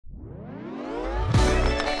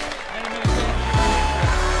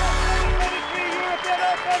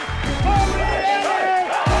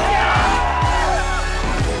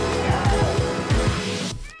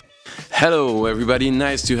Hello everybody,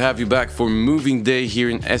 nice to have you back for moving day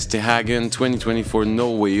here in Stavanger 2024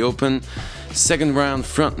 Norway Open. Second round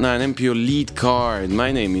front 9 MPO lead card.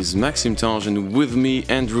 My name is Maxime Tanghe and with me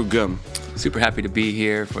Andrew Gum. Super happy to be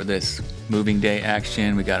here for this moving day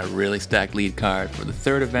action. We got a really stacked lead card for the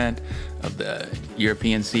third event of the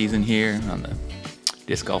European season here on the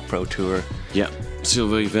Disc Golf Pro Tour. Yeah,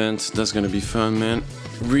 silver event, that's gonna be fun, man.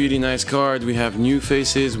 Really nice card. We have new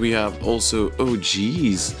faces, we have also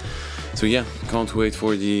OGs. So yeah, can't wait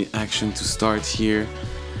for the action to start here.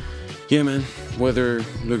 Yeah, man, weather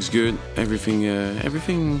looks good.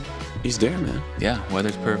 Everything is there, man. Yeah,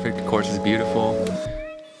 weather's perfect. The course is beautiful.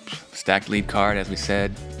 Stacked lead card, as we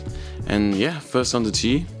said. And yeah, first on the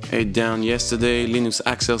tee, 8 down yesterday. Linus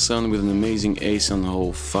Axelsson with an amazing ace on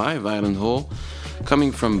hole 5, island hole.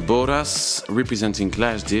 Coming from Boras, representing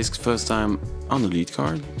Clash Discs, first time on the lead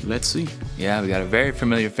card. Let's see. Yeah, we got a very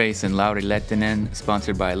familiar face in Lauri Lehtinen,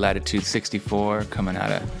 sponsored by Latitude 64, coming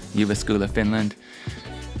out of Jyväskylä, Finland.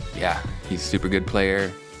 Yeah, he's a super good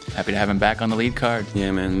player. Happy to have him back on the lead card.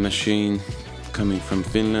 Yeah, man, machine coming from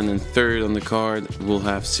Finland. And third on the card, we'll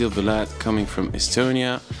have Lätt coming from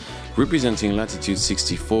Estonia, representing Latitude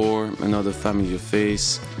 64, another familiar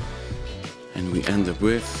face. And we end up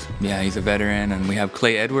with... Yeah, he's a veteran. And we have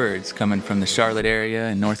Clay Edwards coming from the Charlotte area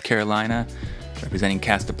in North Carolina, representing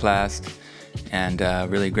Castoplast. And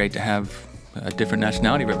really great to have a different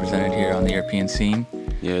nationality represented here on the European scene.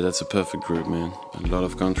 Yeah, that's a perfect group, man. A lot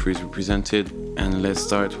of countries represented. And let's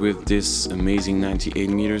start with this amazing 98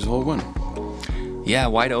 meters hole 1. Yeah,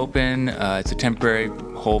 wide open. It's a temporary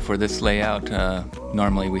hole for this layout.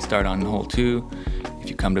 Normally we start on hole 2. If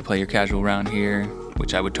you come to play your casual round here,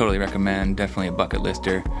 which I would totally recommend, definitely a bucket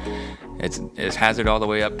lister. It's hazard all the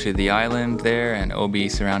way up to the island there and OB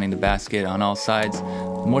surrounding the basket on all sides.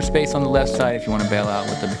 More space on the left side if you want to bail out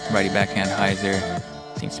with the righty backhand hyzer.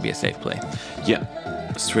 Seems to be a safe play. Yeah,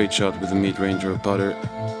 a straight shot with a mid-range or a putter,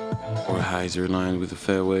 or a hyzer line with a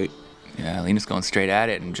fairway. Yeah, Linus going straight at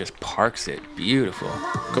it and just parks it. Beautiful.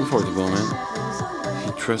 Comfortable, man.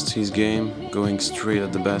 He trusts his game, going straight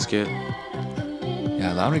at the basket.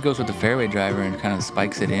 Yeah, Lauri goes with the fairway driver and kind of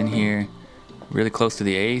spikes it in here. Really close to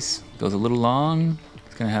the ace. Goes a little long.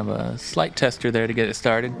 He's going to have a slight tester there to get it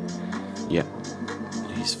started. Yeah.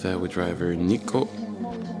 His fairway driver, Nico.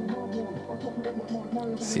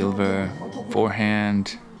 Silver,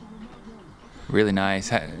 forehand. Really nice.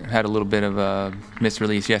 Had a little bit of a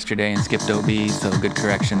misrelease yesterday and skipped OB, so good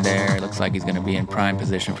correction there. Looks like he's going to be in prime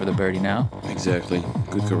position for the birdie now. Exactly.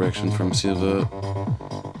 Good correction from Silver.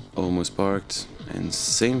 Almost parked. And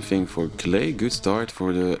same thing for Clay. Good start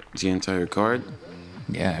for the entire card.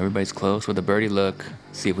 Yeah, everybody's close with a birdie look.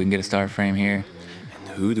 See if we can get a star frame here. And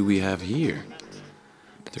who do we have here?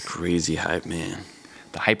 The crazy hype man.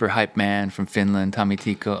 The hyper hype man from Finland, Tommy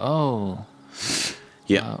Tikko. Oh.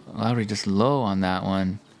 Yeah. Lauri just low on that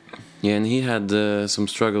one. Yeah, and he had some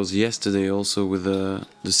struggles yesterday also with the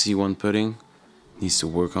C1 putting. Needs to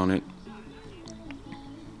work on it.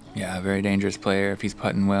 Yeah, a very dangerous player if he's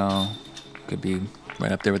putting well. Could be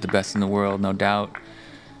right up there with the best in the world, no doubt.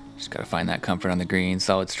 Just got to find that comfort on the green.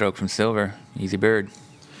 Solid stroke from Silver. Easy bird.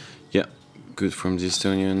 Yeah, good from the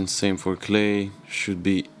Estonian. Same for Clay. Should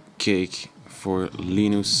be cake for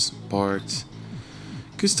Linus part.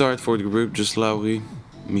 Good start for the group, just Lauri.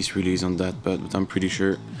 Misrelease on that, but I'm pretty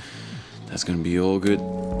sure that's going to be all good.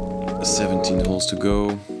 17 holes to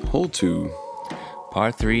go. Hole 2.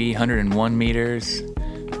 Par 3, 101 meters.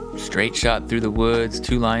 Straight shot through the woods,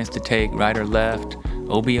 2 lines to take, right or left.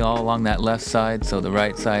 OB all along that left side, so the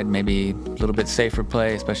right side maybe a little bit safer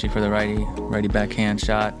play, especially for the righty backhand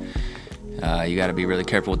shot. You got to be really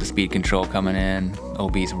careful with the speed control coming in.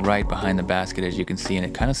 OB's right behind the basket, as you can see, and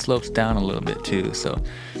it kind of slopes down a little bit too. So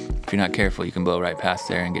if you're not careful, you can blow right past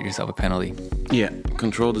there and get yourself a penalty. Yeah,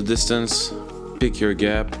 control the distance, pick your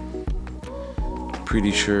gap.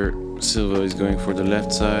 Pretty sure Silva is going for the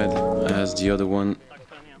left side, as the other one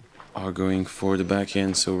are going for the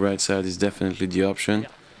backhand, so right side is definitely the option.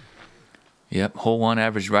 Yep, hole 1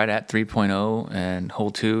 averaged right at 3.0 and hole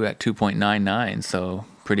 2 at 2.99, so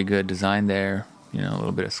pretty good design there. You know, a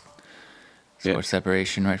little bit of score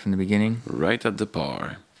separation right from the beginning. Right at the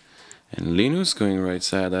par. And Linus going right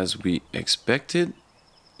side as we expected.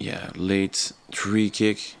 Yeah, late tree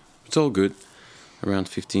kick. It's all good. Around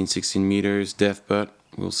 15-16 meters, depth putt.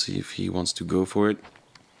 We'll see if he wants to go for it.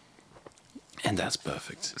 And that's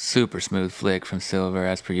perfect. Super smooth flick from Silver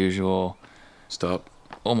as per usual. Stop.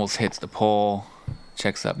 Almost hits the pole.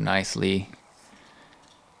 Checks up nicely.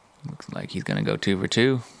 Looks like he's going to go 2 for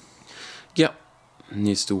 2. Yeah.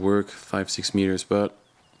 Needs to work 5-6 meters, but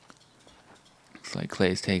Looks like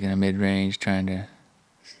Clay's taking a mid-range, trying to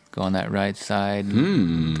Go on that right side.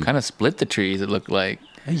 Kind of split the trees, it looked like.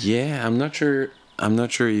 Yeah, I'm not sure. I'm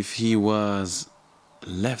not sure if he was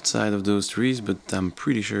left side of those trees, but I'm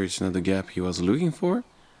pretty sure it's not the gap he was looking for.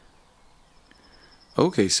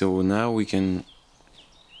 Okay, so now we can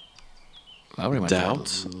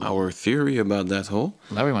doubt our theory about that hole.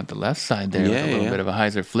 Lauri went the left side there with a little bit of a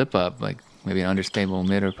hyzer flip up, like maybe an understable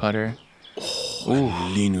mid or putter.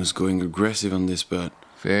 Oh, Linus going aggressive on this putt.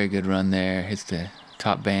 Very good run there. Hits the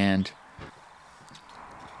top band.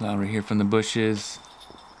 Lauri here from the bushes.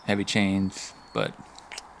 Heavy chains, but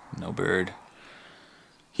no bird.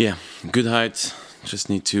 Yeah, good height. Just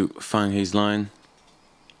need to find his line.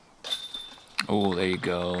 Oh, there you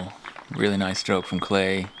go. Really nice stroke from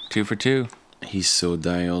Clay. 2 for 2. He's so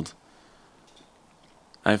dialed.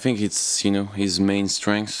 I think it's, you know, his main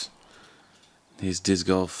strength. His disc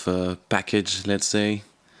golf package, let's say.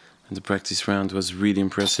 And the practice round was really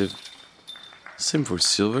impressive. Same for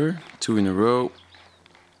Silver. 2 in a row.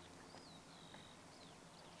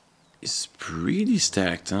 It's pretty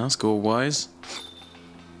stacked, huh, score-wise?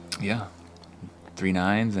 Yeah. 3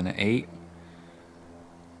 9s and an 8.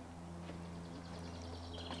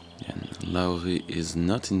 And Lauri is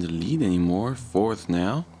not in the lead anymore, 4th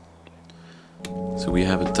now. So we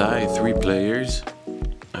have a tie, 3 players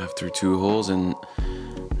after 2 holes, and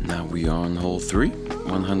now we are on hole 3,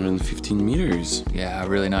 115 meters. Yeah,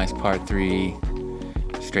 really nice par 3.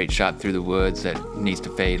 Straight shot through the woods that needs to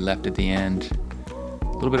fade left at the end.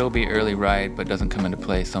 A little bit OB early right, but doesn't come into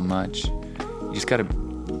play so much. You just gotta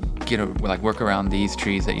work around these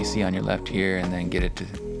trees that you see on your left here, and then get it to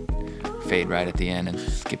fade right at the end and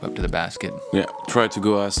skip up to the basket. Yeah, try to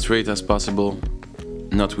go as straight as possible.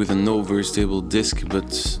 Not with an overstable disc,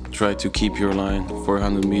 but try to keep your line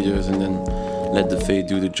 400 meters and then let the fade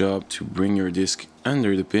do the job to bring your disc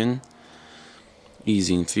under the pin.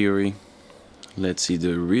 Easy in theory. Let's see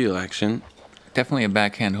the real action. Definitely a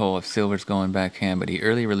backhand hole if Silver's going backhand, but he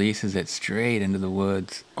early releases it straight into the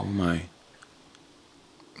woods. Oh my.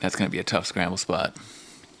 That's going to be a tough scramble spot.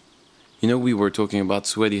 You know, we were talking about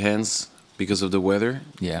sweaty hands because of the weather.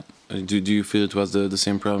 Yeah. Do you feel it was the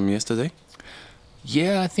same problem yesterday?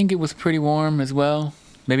 Yeah, I think it was pretty warm as well.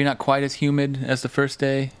 Maybe not quite as humid as the first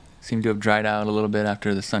day. Seemed to have dried out a little bit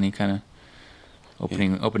after the sunny kind of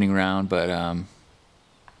opening round, but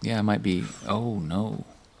yeah, it might be. Oh no.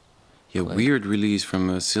 Yeah, Clay. Weird release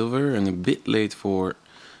from Silver and a bit late for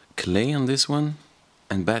Clay on this one.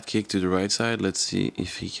 And bad kick to the right side. Let's see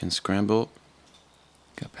if he can scramble.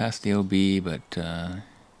 Got past the OB, but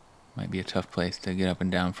might be a tough place to get up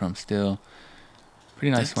and down from still.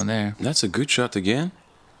 Pretty nice one there. That's a good shot again.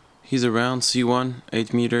 He's around C1,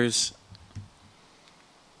 8 meters.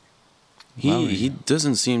 He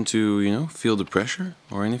doesn't seem to, you know, feel the pressure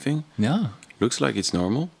or anything. No. Looks like it's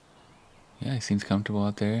normal. Yeah, he seems comfortable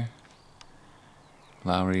out there.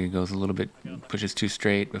 Lauri goes a little bit, pushes too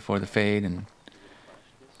straight before the fade and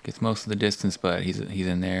gets most of the distance, but he's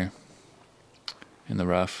in there in the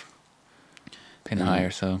rough, pin high or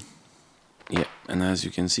so. Yeah, and as you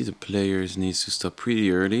can see, the players needs to stop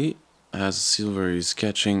pretty early as Silver is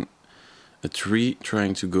catching a tree,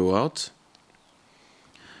 trying to go out.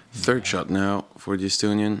 Third shot now for the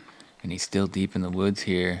Estonian. And he's still deep in the woods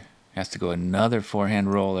here. Has to go another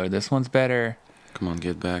forehand roller. This one's better. Come on,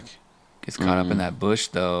 get back. Gets caught up in that bush,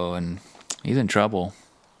 though, and he's in trouble.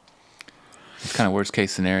 It's kind of worst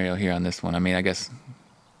case scenario here on this one. I mean, I guess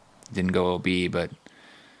didn't go OB, but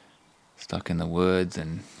stuck in the woods,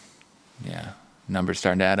 and yeah, numbers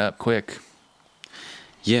starting to add up quick.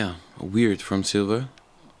 Yeah, weird from Silva.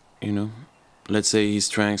 You know, let's say his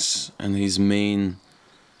strengths and his main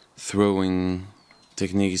throwing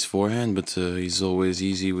technique is forehand, but he's always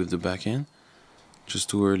easy with the backhand.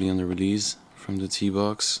 Just too early on the release from the tee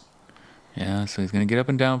box. Yeah, so he's going to get up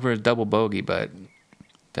and down for his double bogey, but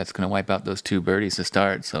that's going to wipe out those 2 birdies to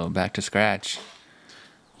start, so back to scratch.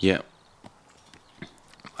 Yeah.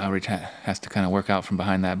 Lauri has to kind of work out from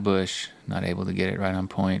behind that bush. Not able to get it right on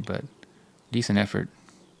point, but decent effort.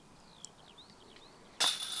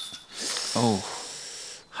 Oh.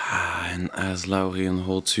 And as Lauri on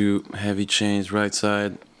hole 2, heavy change right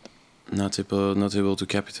side. Not able to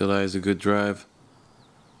capitalize a good drive.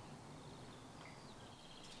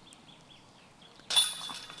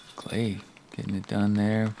 Clay getting it done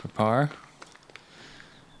there for par.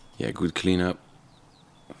 Yeah, good cleanup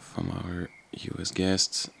from our US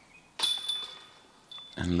guests.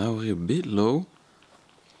 And Lauri a bit low.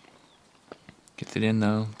 Gets it in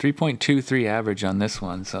though. 3.23 average on this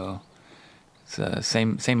one, so it's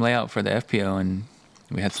same layout for the FPO, and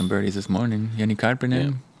we had some birdies this morning. Jenny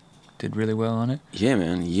Karpinen did really well on it. Yeah,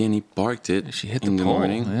 man. Jenny parked it She hit in the the pole.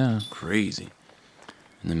 morning. Yeah. Crazy.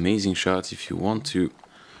 An amazing shot. If you want to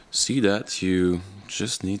see that, you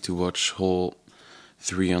just need to watch hole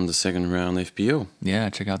 3 on the second round FPO. Yeah,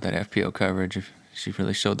 check out that FPO coverage. She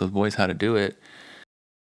really showed those boys how to do it.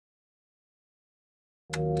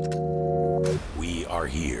 We are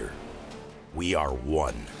here. We are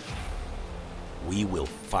one. We will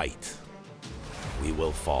fight. We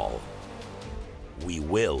will fall. We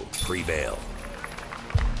will prevail.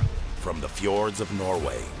 From the fjords of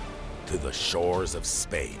Norway to the shores of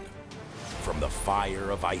Spain, from the fire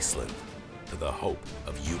of Iceland to the hope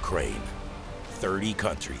of Ukraine, 30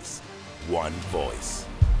 countries, one voice.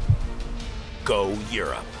 Go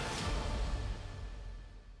Europe.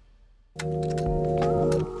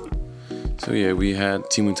 So yeah, we had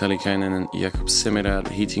Teemu Talikainen and Jakob Semerad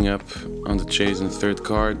heating up on the chase in the third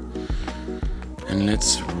card. And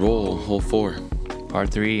let's roll hole 4. Par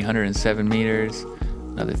 3, 107 meters.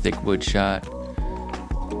 Another thick wood shot.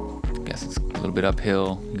 Guess it's a little bit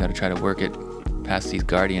uphill. You got to try to work it past these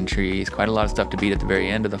guardian trees. Quite a lot of stuff to beat at the very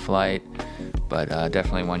end of the flight, but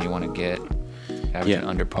definitely one you want to get. Averaging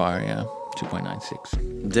under par, yeah,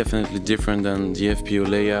 2.96. Definitely different than the FPO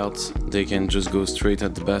layout. They can just go straight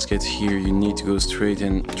at the basket. Here you need to go straight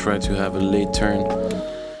and try to have a late turn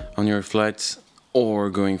on your flight, or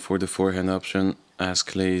going for the forehand option as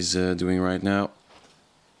Clay is doing right now.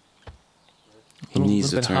 He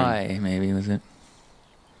needs the turn. A little bit high, maybe, was it?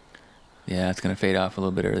 Yeah, it's going to fade off a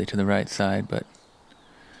little bit early to the right side, but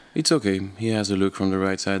it's okay. He has a look from the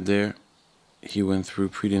right side there. He went through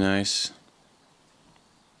pretty nice.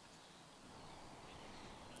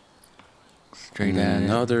 Straight at it.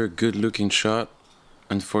 Another good looking shot.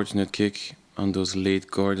 Unfortunate kick on those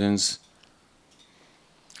late gardens.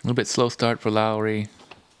 A little bit slow start for Lauri.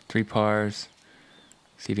 3 pars.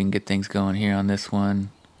 See if he can get things going here on this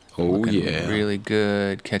one. Oh, looking yeah. Really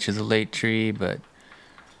good. Catches a late tree, but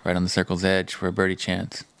right on the circle's edge for a birdie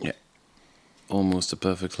chance. Yeah. Almost a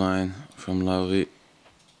perfect line from Lauri.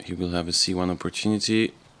 He will have a C1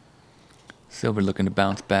 opportunity. Silver looking to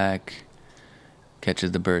bounce back.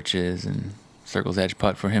 Catches the birches and circle's edge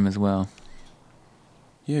putt for him as well.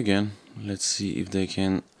 Yeah, again. Let's see if they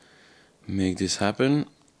can make this happen.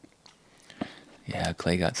 Yeah,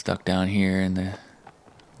 Clay got stuck down here in the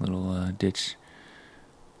little ditch.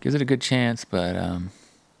 Gives it a good chance, but he's going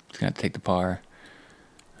to have to take the par.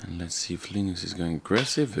 And let's see if Linus is going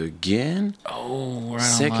aggressive again. Oh, right on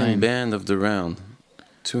Second line. band of the round.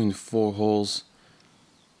 2 in 4 holes.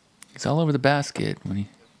 He's all over the basket when he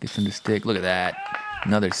gets him to stick. Look at that.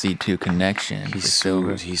 Another C2 connection. He's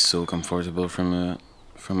so comfortable from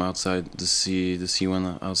outside the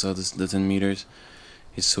C1 outside the 10 meters.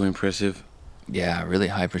 It's so impressive. Yeah, really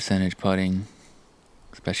high percentage putting,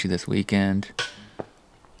 especially this weekend.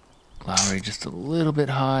 Lauri just a little bit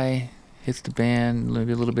high. Hits the band,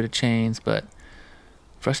 maybe a little bit of chains, but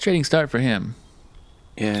frustrating start for him.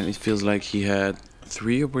 Yeah, it feels like he had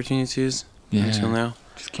 3 opportunities until now.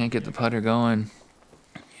 Just can't get the putter going.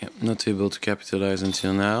 Yeah, not able to capitalize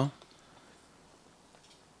until now.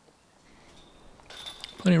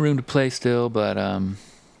 Plenty of room to play still, but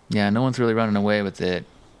yeah, no one's really running away with it.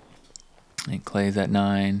 I think Clay's at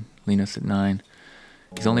 9, Linus at 9.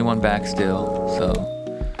 He's only one back still, so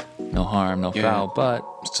no harm, no foul, but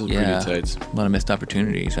still pretty tight. A lot of missed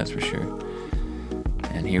opportunities, that's for sure.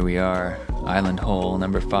 And here we are, island hole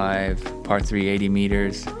number 5, par 3, 80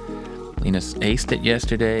 meters. Linus aced it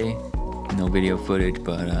yesterday. No video footage,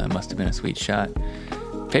 but it must have been a sweet shot.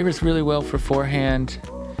 Favors really well for forehand.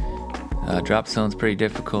 Drop zone's pretty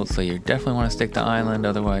difficult, so you definitely want to stick to island,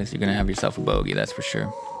 otherwise you're going to have yourself a bogey, that's for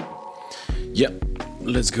sure. Yep,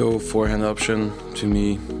 let's go forehand option. To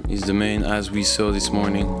me, is the main, as we saw this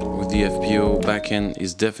morning with the FPO. Backhand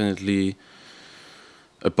is definitely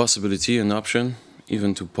a possibility, an option,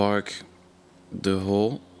 even to park the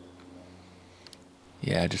hole.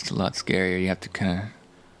 Yeah, just a lot scarier. You have to kind of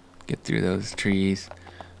get through those trees.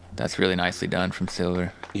 That's really nicely done from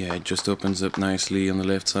Silver. Yeah, it just opens up nicely on the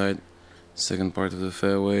left side. Second part of the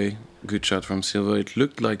fairway. Good shot from Silver. It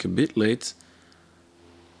looked like a bit late,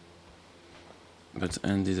 but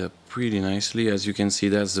ended up pretty nicely. As you can see,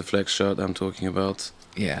 that's the flex shot I'm talking about.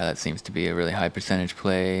 Yeah, that seems to be a really high percentage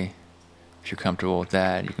play. If you're comfortable with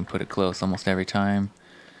that, you can put it close almost every time.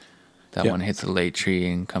 That one hits a late tree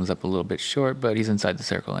and comes up a little bit short, but he's inside the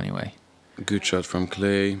circle anyway. Good shot from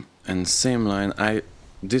Clay, and same line.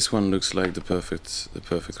 This one looks like the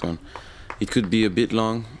perfect one. It could be a bit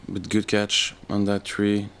long, but good catch on that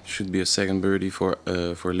tree. Should be a second birdie for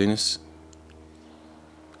Linus.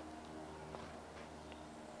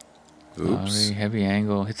 Oops. Lauri, heavy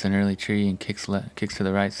angle, hits an early tree and kicks to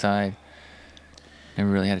the right side. Never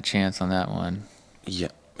really had a chance on that one. Yeah,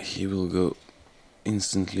 he will go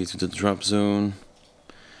instantly to the drop zone.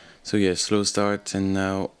 So yeah, slow start and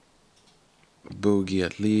now bogey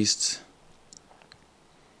at least.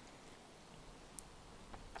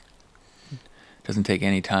 Doesn't take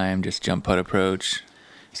any time, just jump putt approach.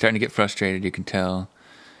 Starting to get frustrated, you can tell.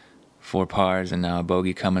 4 pars and now a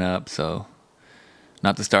bogey coming up, so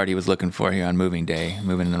not the start he was looking for here on moving day.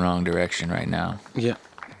 Moving in the wrong direction right now. Yeah,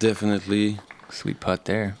 definitely. Sweet putt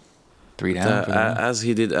there. 3 down for the win. As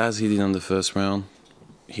he did on the first round.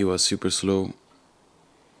 He was super slow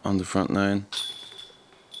on the front 9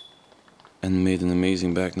 and made an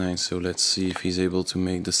amazing back 9, so let's see if he's able to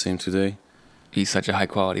make the same today. He's such a high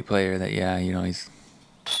quality player that, yeah, you know, he's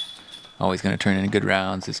always going to turn into good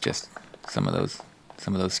rounds. It's just some of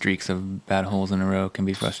those streaks of bad holes in a row can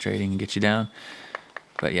be frustrating and get you down.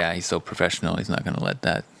 But yeah, he's so professional. He's not going to let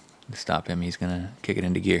that stop him. He's going to kick it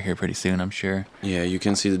into gear here pretty soon, I'm sure. Yeah, you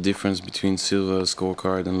can see the difference between Silva's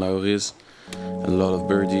scorecard and Lauri's. A lot of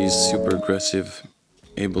birdies, super aggressive,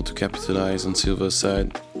 able to capitalize on Silva's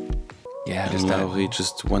side. Yeah, and just Lauri,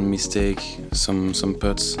 just one mistake, some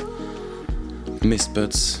putts, missed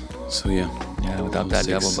putts. So yeah. Yeah, without that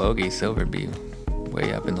double bogey, Silver'd be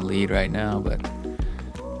way up in the lead right now. But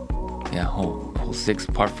yeah, hole 6,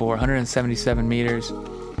 par 4, 177 meters.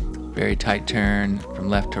 Very tight turn from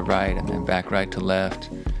left to right and then back right to left.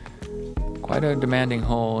 Quite a demanding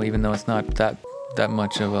hole, even though it's not that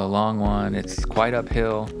much of a long one. It's quite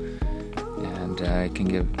uphill, and it can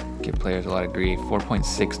give players a lot of grief.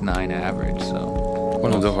 4.69 average, so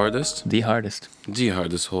one of the hardest. The hardest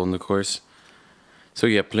hole in the course. So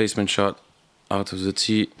yeah, placement shot out of the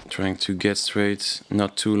tee, trying to get straight,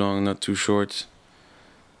 not too long, not too short.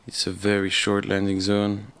 It's a very short landing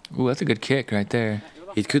zone. Ooh, that's a good kick right there.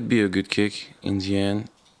 It could be a good kick in the end.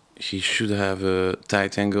 He should have a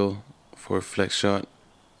tight angle for a flex shot.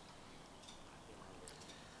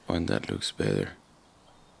 Oh, and that looks better.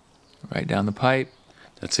 Right down the pipe.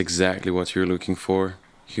 That's exactly what you're looking for.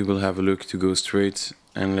 He will have a look to go straight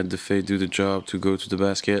and let the fade do the job to go to the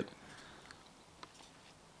basket.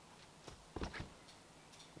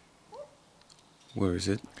 Where is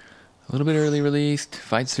it? A little bit early released.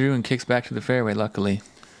 Fights through and kicks back to the fairway, luckily.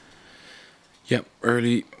 Yep,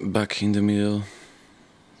 early, back in the middle.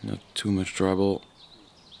 Not too much trouble.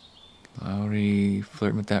 Lauri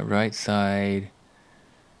flirting with that right side.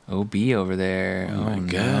 OB over there. Oh my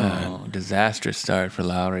God. No. Disastrous start for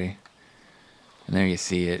Lauri. And there you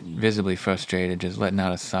see it. Visibly frustrated, just letting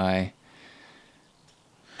out a sigh.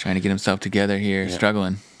 Trying to get himself together here,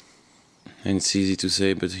 struggling. And it's easy to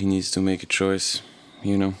say, but he needs to make a choice.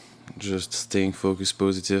 You know, just staying focused,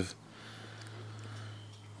 positive.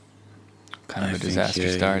 Kind of a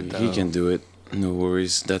disaster start, though. He can do it. No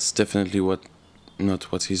worries. That's definitely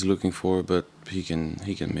not what he's looking for, but he can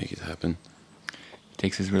make it happen.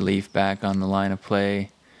 Takes his relief back on the line of play,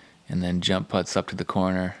 and then jump putts up to the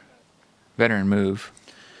corner. Veteran move.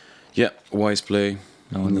 Yeah, wise play.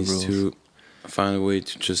 Knowing he the needs rules. to find a way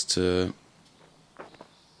to just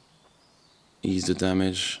ease the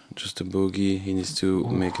damage. Just a bogey. He needs to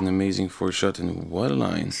make an amazing 4 shot, and what a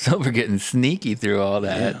line. Silver getting sneaky through all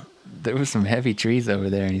that. Yeah. There were some heavy trees over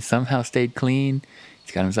there, and he somehow stayed clean.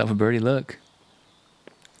 He's got himself a birdie look.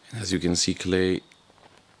 As you can see, Clay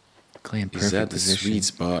In perfect is at the position. sweet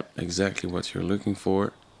spot. Exactly what you're looking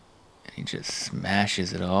for. And he just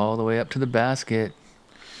smashes it all the way up to the basket.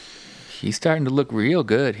 He's starting to look real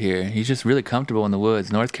good here. He's just really comfortable in the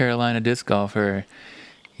woods. North Carolina disc golfer.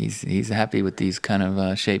 He's happy with these kind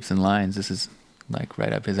of shapes and lines. This is like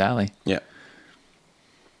right up his alley. Yeah.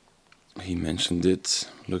 He mentioned it.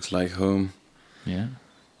 Looks like home. Yeah.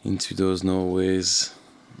 Into those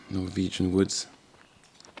Norwegian woods.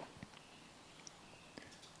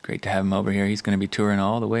 Great to have him over here. He's going to be touring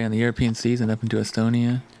all the way in the European season up into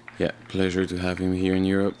Estonia. Yeah, pleasure to have him here in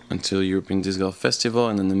Europe until European Disc Golf Festival,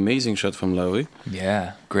 and an amazing shot from Lauri.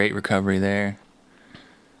 Yeah, great recovery there.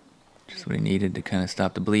 Just what he needed to kind of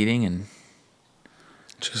stop the bleeding and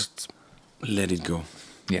Just let it go.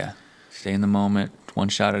 yeah, stay in the moment, one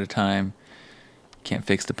shot at a time. Can't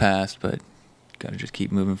fix the past, but got to just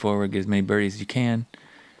keep moving forward, get as many birdies as you can.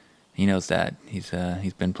 He knows that. He's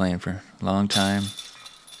been playing for a long time.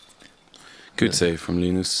 Good save from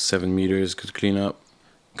Linus, 7 meters, good cleanup,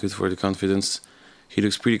 good for the confidence. He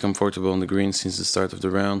looks pretty comfortable on the green since the start of the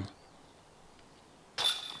round.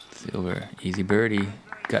 Silver, easy birdie.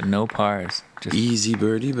 Got no pars. Just Easy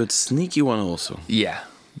birdie, but sneaky one also. yeah.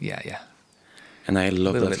 And I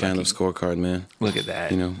love Little that bit kind lucky. of scorecard, man. Look at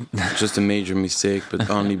that. You know, just a major mistake, but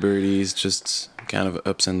only birdies, just kind of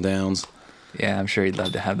ups and downs. Yeah, I'm sure he'd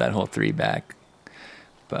love to have that whole 3 back.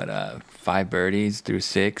 But 5 birdies through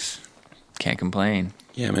 6, can't complain.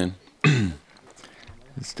 Yeah, man.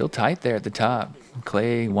 It's still tight there at the top.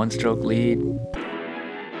 Clay, one-stroke lead.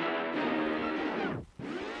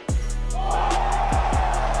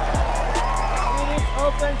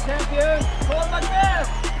 Open champion, hold like this!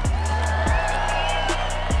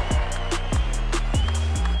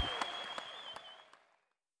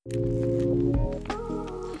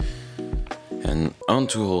 And on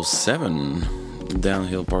to hole 7,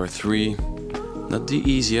 downhill par 3. Not the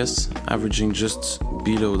easiest, averaging just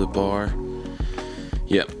below the par.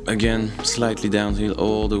 Yeah, again, slightly downhill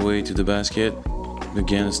all the way to the basket.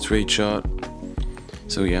 Again, a straight shot.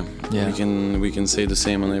 So yeah. we can say the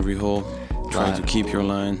same on every hole. Try to keep your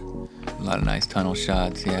line. A lot of nice tunnel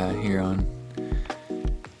shots, yeah, here on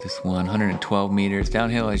this one. 112 meters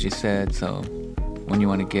downhill, as you said, so one you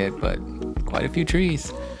want to get, but quite a few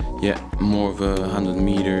trees. Yeah, more of a 100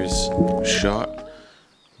 meters shot.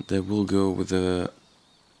 That will go with a,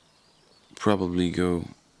 probably go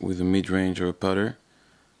with a mid-range or a putter.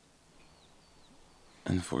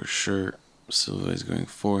 And for sure, Silva is going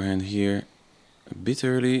forehand here. A bit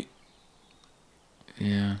early.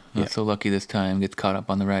 Yeah, not so lucky this time. Gets caught up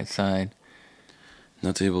on the right side.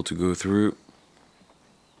 Not able to go through.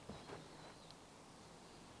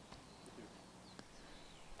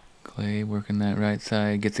 Clay working that right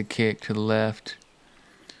side. Gets a kick to the left.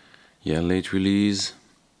 Yeah, late release.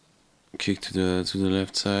 Kick to the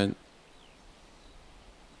left side.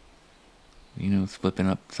 Flipping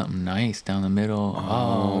up something nice down the middle.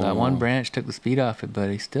 Oh, that one branch took the speed off it, but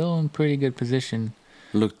he's still in pretty good position.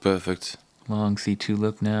 Looked perfect. Long C2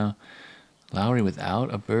 look now. Lauri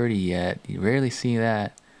without a birdie yet. You rarely see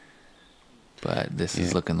that. But this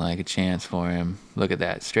is looking like a chance for him. Look at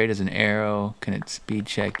that. Straight as an arrow. Can it speed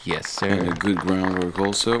check? Yes, sir. And a good groundwork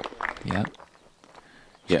also. Yep.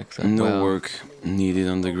 Yeah, no work needed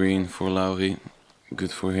on the green for Lauri.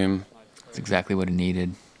 Good for him. That's exactly what he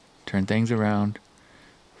needed. Turn things around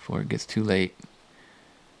before it gets too late.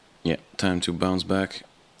 Yeah, time to bounce back.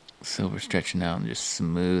 Silver stretching out and just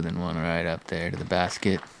smoothing one right up there to the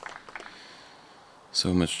basket.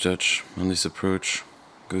 So much touch on this approach.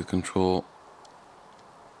 Good control.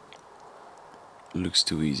 Looks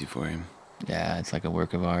too easy for him. Yeah, it's like a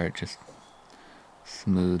work of art. Just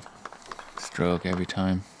smooth stroke every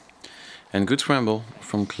time. And good scramble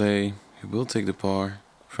from Clay. He will take the par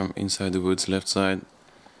from inside the woods left side.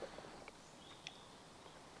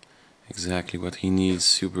 Exactly what he needs.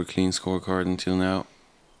 Super clean scorecard until now.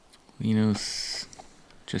 Linus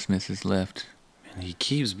just misses left. And he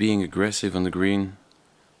keeps being aggressive on the green.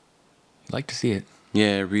 I'd like to see it.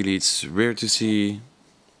 Yeah, really, it's rare to see.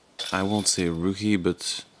 I won't say a rookie,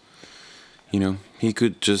 but he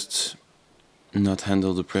could just not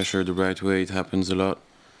handle the pressure the right way. It happens a lot.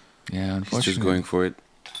 Yeah, unfortunately. He's just going for it.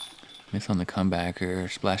 Miss on the comebacker,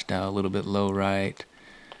 splashed out a little bit low right.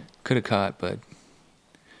 Could have caught, but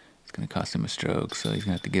it's going to cost him a stroke, so he's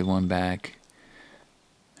going to have to give one back.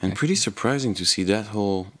 And pretty surprising to see that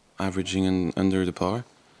hole averaging under the par.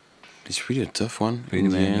 It's really a tough one. Pretty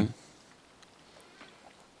demanding.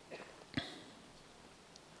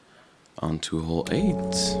 On to hole 8.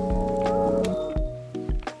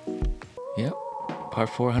 Yep, par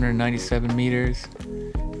 497 meters.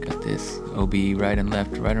 Got this OB right and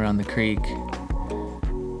left, right around the creek.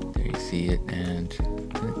 There you see it, and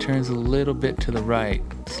it turns a little bit to the right,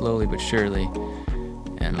 slowly but surely.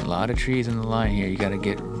 And a lot of trees in the line here. You got to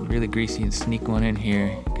get really greasy and sneak one in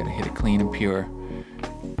here. Got to hit it clean and pure.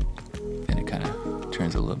 Then it kind of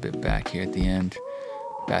turns a little bit back here at the end.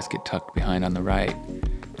 Basket tucked behind on the right.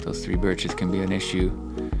 Those 3 birches can be an issue.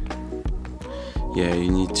 Yeah,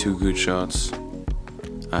 you need 2 good shots.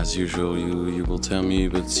 As usual, you will tell me,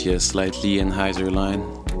 but yeah, slightly and hyzer line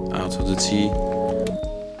out of the tee.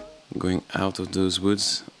 Going out of those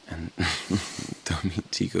woods. And Tommy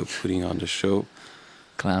Tico putting on the show.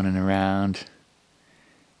 Clowning around.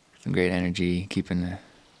 Some great energy, keeping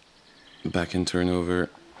the back in turnover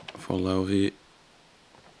for Lauri.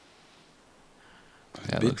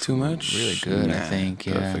 A bit too much. Really good, I think.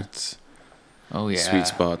 Yeah. Perfect. Oh yeah. Sweet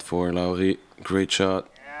spot for Lauri. Great shot.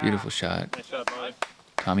 Beautiful shot. Nice shot, boy.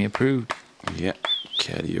 Tommy approved. Yeah,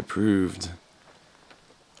 caddy approved.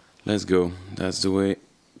 Let's go. That's the way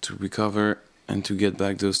to recover and to get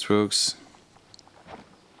back those strokes.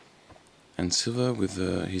 And Silva with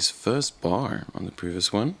his first bar on the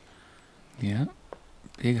previous one. Yeah.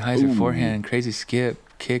 Big hyzer forehand, crazy skip,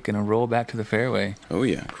 kick, and a roll back to the fairway. Oh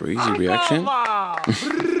yeah, crazy reaction.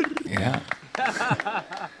 Yeah.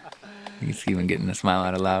 You can see him getting a smile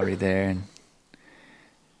out of Lauri there. And it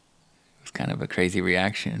was kind of a crazy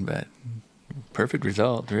reaction, but perfect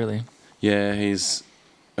result, really. Yeah, he's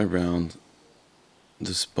around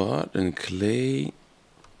the spot, and Clay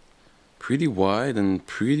pretty wide and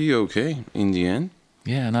pretty okay in the end.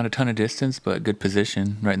 Yeah, not a ton of distance, but good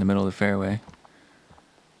position right in the middle of the fairway.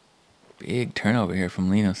 Big turnover here from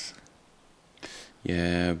Linus.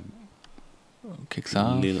 Yeah, Kicks a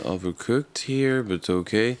off. little overcooked here, but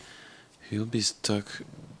okay. He'll be stuck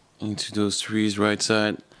into those trees right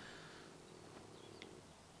side.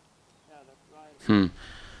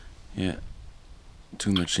 Yeah,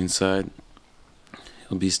 too much inside.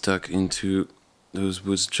 He'll be stuck into those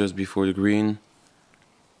woods just before the green.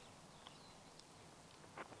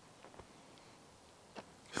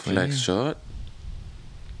 Flag shot.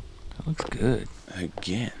 That looks good.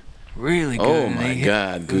 Again. Really good. Oh And my they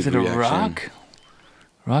God, good Was it a reaction. rock?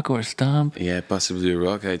 Rock or a stump? Yeah, possibly a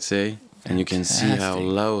rock, I'd say. And you can see how Fantastic.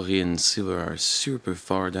 Lauri and Silver are super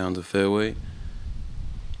far down the fairway.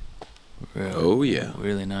 Oh, yeah.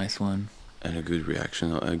 Really nice one. And a good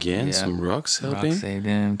reaction again. Yeah. Some rocks helping. Rock saved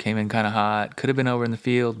him. Came in kind of hot. Could have been over in the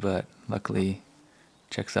field, but luckily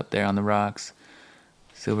checks up there on the rocks.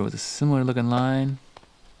 Silver with a similar looking line.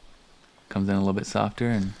 Comes in a little bit softer,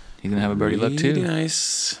 and he's going to have a birdie luck too. Really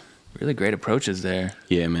nice. Really great approaches there.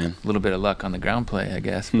 Yeah, man. A little bit of luck on the ground play, I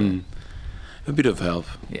guess. But A bit of help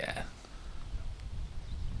yeah.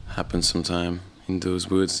 happens sometime in those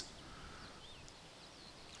woods.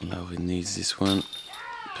 Lauri needs this one.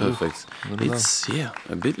 Perfect. a little It's, yeah,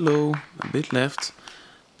 a bit low, a bit left,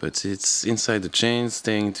 but it's inside the chain,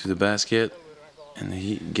 staying to the basket, and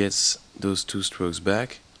he gets those 2 strokes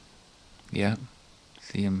back. Yeah.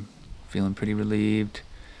 See him feeling pretty relieved.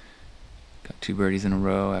 Got 2 birdies in a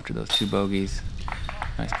row after those 2 bogeys.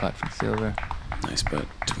 Nice putt from Silver. Nice putt.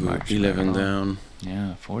 To March 11 right on. down.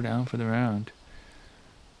 Yeah, 4 down for the round.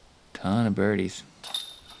 Ton of birdies.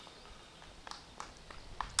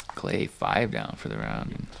 Clay 5 down for the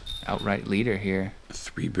round. And outright leader here.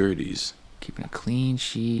 3 birdies. Keeping a clean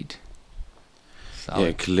sheet. Yeah,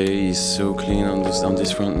 Solid. Clay is so clean on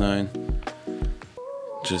this front 9.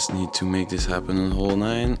 Just need to make this happen on hole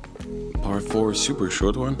 9. Par 4, super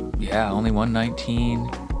short one. Yeah, only 119.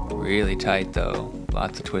 Really tight though.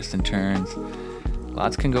 Lots of twists and turns.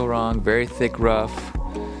 Lots can go wrong. Very thick rough.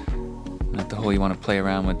 Not the hole you want to play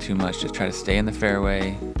around with too much. Just try to stay in the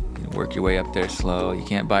fairway. Work your way up there slow. You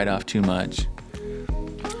can't bite off too much.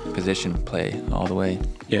 Position play all the way.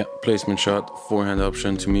 Yeah, placement shot, forehand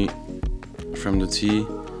option to me from the tee.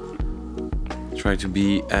 Try to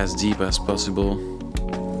be as deep as possible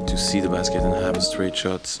to see the basket and have a straight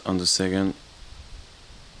shot on the second.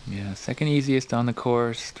 Yeah, second easiest on the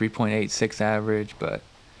course. 3.86 average, but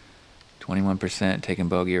 21% taking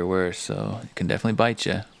bogey or worse, so it can definitely bite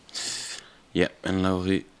you. Yeah, and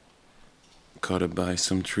Lauri caught up by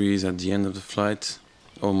some trees at the end of the flight.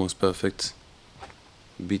 Almost perfect.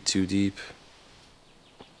 A bit too deep.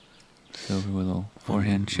 Silver with a little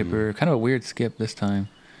forehand chipper. Kind of a weird skip this time.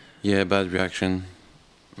 Yeah, bad reaction.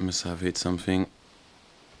 Must have hit something.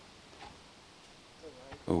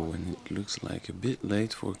 Oh, and it looks like a bit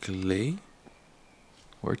late for Clay.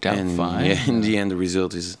 Worked out And fine. yeah, in the end the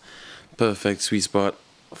result is perfect, sweet spot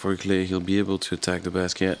for Clay. He'll be able to attack the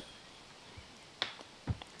basket.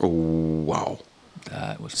 Oh, wow.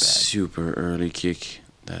 That was bad. Super early kick.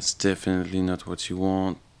 That's definitely not what you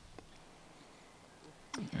want.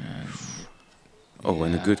 Oh,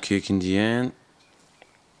 and a Yeah. good kick in the end.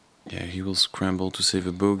 Yeah, he will scramble to save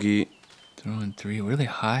a bogey. Throwing 3 really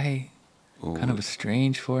high. Oh, Kind of a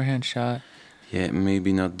strange forehand shot. yeah,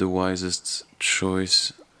 maybe not the wisest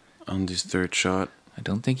choice on this third shot. I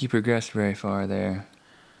don't think he progressed very far there.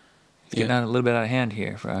 He's Yeah. getting out a little bit out of hand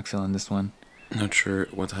here for Axel on this one. Not sure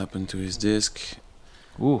what happened to his disc.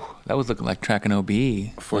 Ooh, that was looking like tracking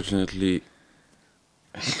OB. Fortunately,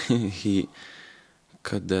 he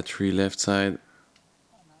cut that tree left side.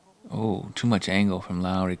 Oh, too much angle from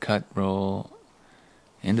Lauri. Cut, roll,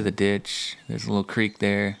 into the ditch. There's a little creek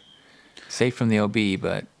there. Safe from the OB,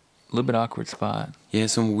 but a little bit awkward spot. Yeah,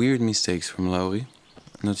 some weird mistakes from Lauri.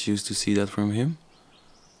 Not used to see that from him.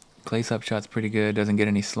 Clay's up shot's pretty good. Doesn't get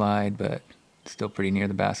any slide, but still pretty near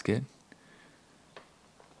the basket.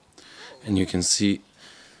 And you can see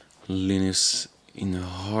Linus in a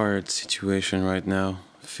hard situation right now.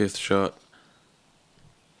 5th shot.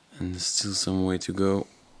 And there's still some way to go.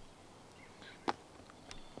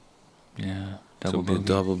 Yeah, So double a bit bogey.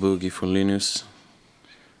 double bogey for Linus.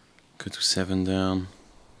 Go to 7 down.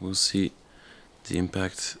 We'll see the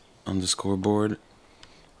impact on the scoreboard.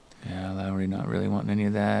 Yeah, Lauri not really wanting any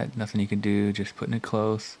of that. Nothing you can do, just putting it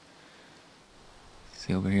close.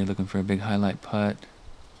 See over here looking for a big highlight putt.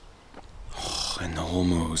 Oh, and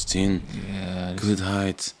almost in. Yeah, just Good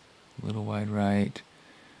height. a little wide right.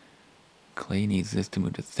 Clay needs this to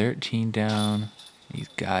move to 13 down. He's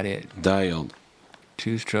got it. Dialed.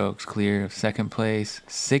 2 strokes clear of second place.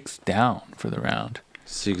 6 down for the round.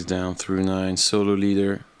 6 down through 9. Solo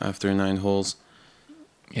leader after 9 holes.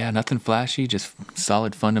 Yeah, nothing flashy, just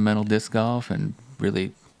solid fundamental disc golf and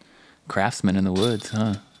really craftsman in the woods,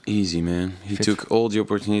 huh? Easy, man. He took all the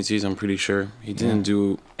opportunities, I'm pretty sure. He didn't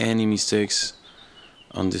do any mistakes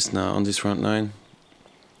on this round 9.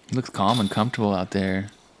 He looks calm and comfortable out there.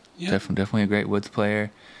 Yeah. Definitely a great woods player.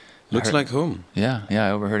 Looks like home. Yeah,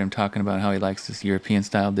 I overheard him talking about how he likes this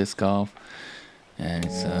European-style disc golf. And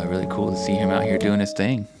it's really cool to see him out here doing his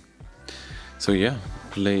thing. So yeah,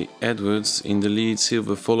 play Edwards in the lead,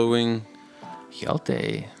 Silver following.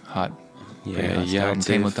 Hjelte, hot. Yeah, Yeah,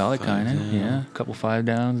 a couple 5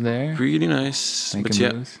 downs there. Really nice. But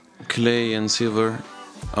yeah, moves. Clay and Silver,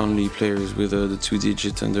 only players with the 2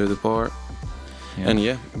 digits under the par. Yeah. And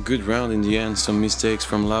yeah, good round in the end. Some mistakes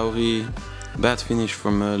from Lauri, bad finish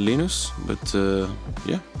from Linus, but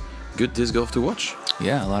yeah, good disc golf to watch.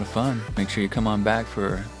 Yeah, a lot of fun. Make sure you come on back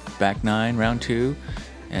for back 9, round 2,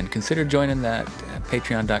 and consider joining that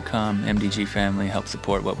patreon.com MDG family. Help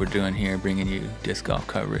support what we're doing here, bringing you disc golf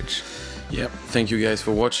coverage. Yep. Thank you guys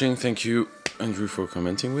for watching. Thank you, Andrew, for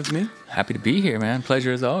commenting with me. Happy to be here, man.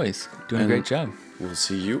 Pleasure as always. Doing a great job. We'll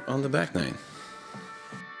see you on the back 9.